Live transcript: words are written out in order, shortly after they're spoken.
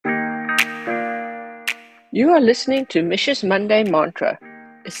You are listening to Mich's Monday Mantra,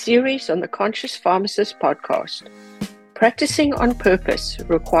 a series on the Conscious Pharmacist podcast. Practicing on purpose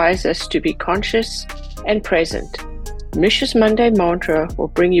requires us to be conscious and present. Mich's Monday Mantra will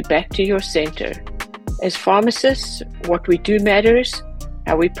bring you back to your center. As pharmacists, what we do matters,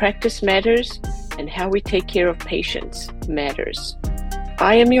 how we practice matters, and how we take care of patients matters.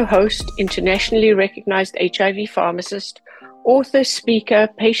 I am your host, internationally recognized HIV pharmacist, author, speaker,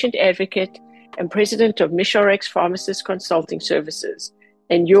 patient advocate, and president of Mich Pharmacist Consulting Services,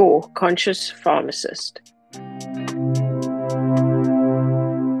 and your conscious pharmacist.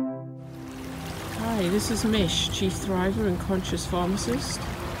 Hi, this is Mich, Chief Thriver and Conscious Pharmacist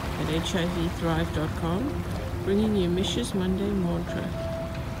at HIVthrive.com, bringing you Mich's Monday Mantra.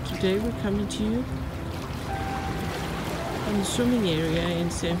 Today we're coming to you from the swimming area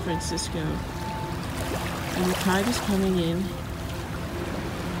in San Francisco, and the tide is coming in.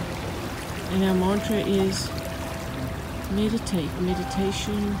 And our mantra is meditate.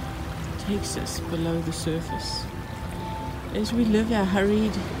 Meditation takes us below the surface. As we live our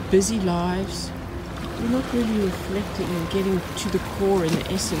hurried, busy lives, we're not really reflecting and getting to the core and the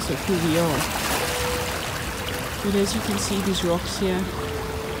essence of who we are. But as you can see, these rocks here,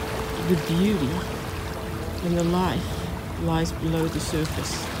 the beauty and the life lies below the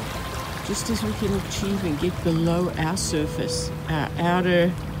surface. Just as we can achieve and get below our surface, our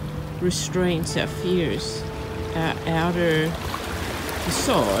outer restraints, our fears, our outer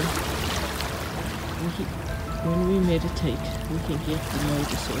facade, when we meditate, we can get below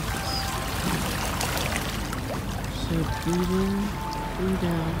the surface. So breathe in, breathe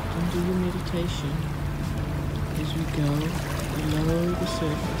out, and do your meditation as we go below the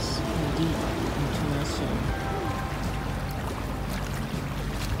surface and deep into our soul.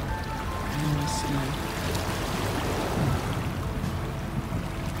 Namaste.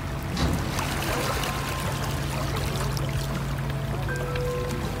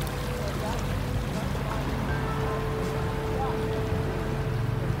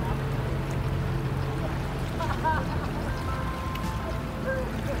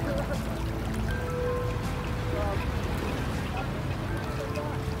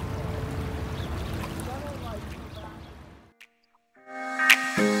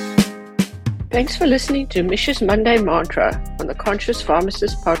 Thanks for listening to Mich's Monday Mantra on the Conscious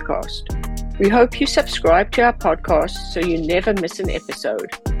Pharmacist podcast. We hope you subscribe to our podcast so you never miss an episode.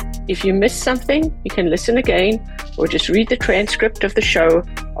 If you miss something, you can listen again or just read the transcript of the show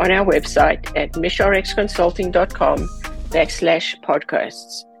on our website at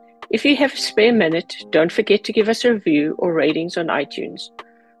michrxconsulting.com/podcasts. If you have a spare minute, don't forget to give us a review or ratings on iTunes.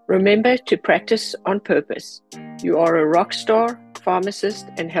 Remember to practice on purpose. You are a rock star, pharmacist,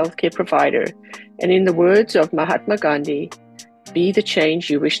 and healthcare provider. And in the words of Mahatma Gandhi, be the change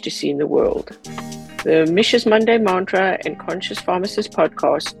you wish to see in the world. The Mich's Monday Mantra and Conscious Pharmacist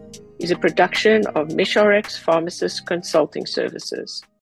podcast is a production of Mich Pharmacist Consulting Services.